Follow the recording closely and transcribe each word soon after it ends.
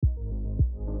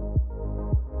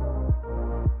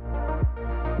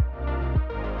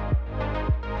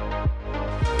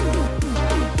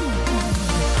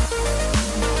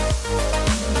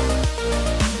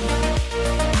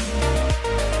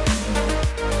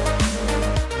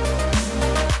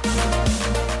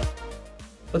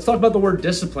Let's talk about the word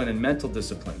discipline and mental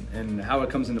discipline and how it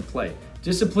comes into play.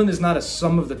 Discipline is not a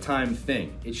sum of the time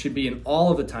thing. It should be an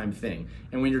all of the time thing.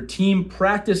 And when your team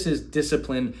practices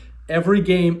discipline every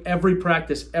game, every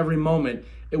practice, every moment,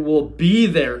 it will be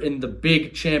there in the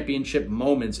big championship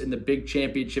moments, in the big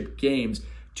championship games,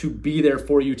 to be there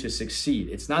for you to succeed.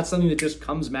 It's not something that just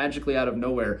comes magically out of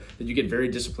nowhere that you get very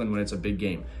disciplined when it's a big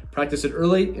game. Practice it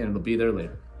early and it'll be there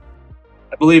later.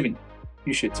 I believe in you.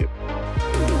 You should too.